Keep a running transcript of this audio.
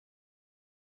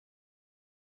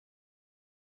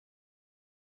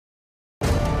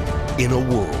In a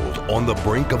world on the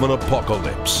brink of an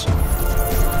apocalypse,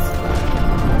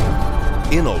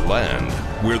 in a land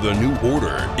where the new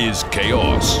order is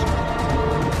chaos,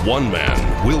 one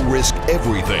man will risk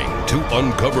everything to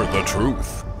uncover the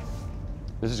truth.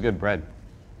 This is good bread.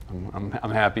 I'm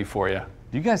happy for you.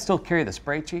 Do you guys still carry the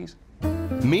spray cheese?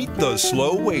 Meet the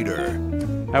Slow Waiter.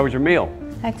 How was your meal?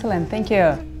 Excellent, thank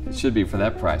you. It should be for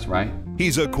that price, right?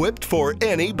 He's equipped for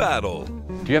any battle.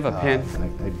 Do you have a pen?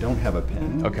 I don't have a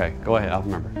pen. Okay, go ahead, I'll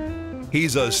remember.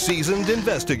 He's a seasoned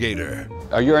investigator.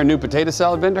 Are you our new potato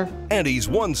salad vendor? And he's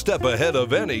one step ahead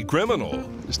of any criminal.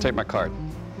 Just take my card.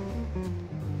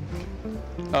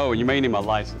 Oh, you may need my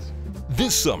license.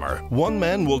 This summer, one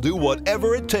man will do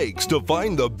whatever it takes to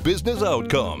find the business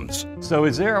outcomes. So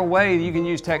is there a way you can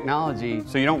use technology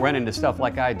so you don't run into stuff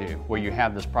like I do, where you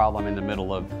have this problem in the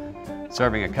middle of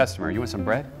serving a customer? You want some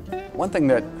bread? One thing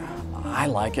that I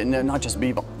like, and not just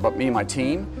me, but me and my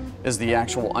team, is the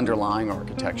actual underlying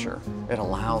architecture. It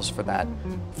allows for that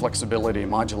flexibility,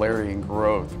 modularity, and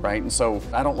growth, right? And so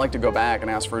I don't like to go back and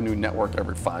ask for a new network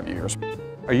every 5 years.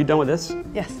 Are you done with this?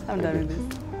 Yes, I'm done with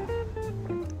this.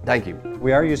 Thank you.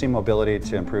 We are using mobility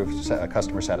to improve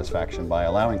customer satisfaction by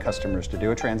allowing customers to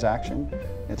do a transaction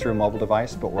through a mobile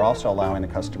device, but we're also allowing the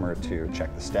customer to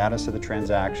check the status of the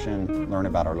transaction, learn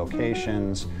about our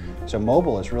locations. So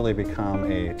mobile has really become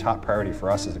a top priority for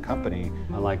us as a company.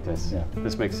 I like this. Yeah.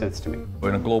 This makes sense to me.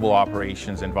 In a global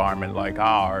operations environment like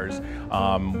ours,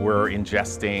 we're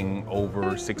ingesting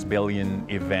over 6 billion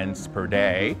events per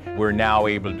day. We're now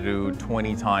able to do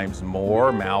 20 times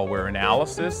more malware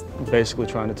analysis. Basically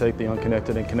trying to take the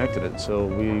unconnected and connected it. So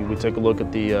we take a look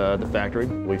at the factory.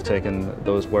 We've taken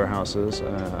those warehouses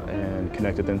and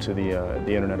connected them to the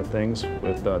Internet of Things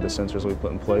with the sensors we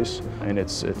put in place. And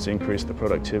it's increased the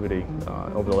productivity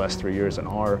over the last 3 years in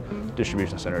our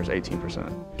distribution centers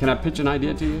 18%. Can I pitch an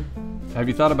idea to you? Have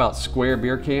you thought about square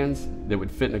beer cans that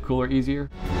would fit in a cooler easier?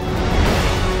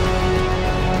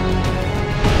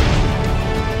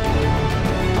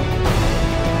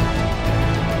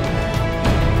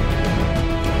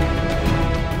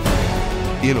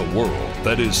 In a world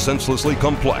that is senselessly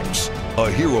complex, a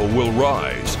hero will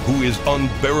rise who is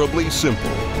unbearably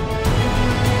simple.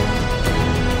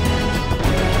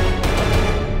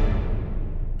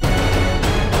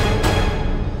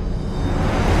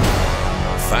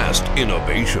 Fast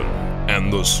innovation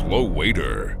and the Slow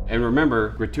Waiter. And remember,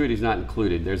 gratuity's not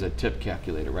included. There's a tip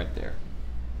calculator right there.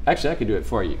 Actually, I can do it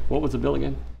for you. What was the bill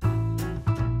again?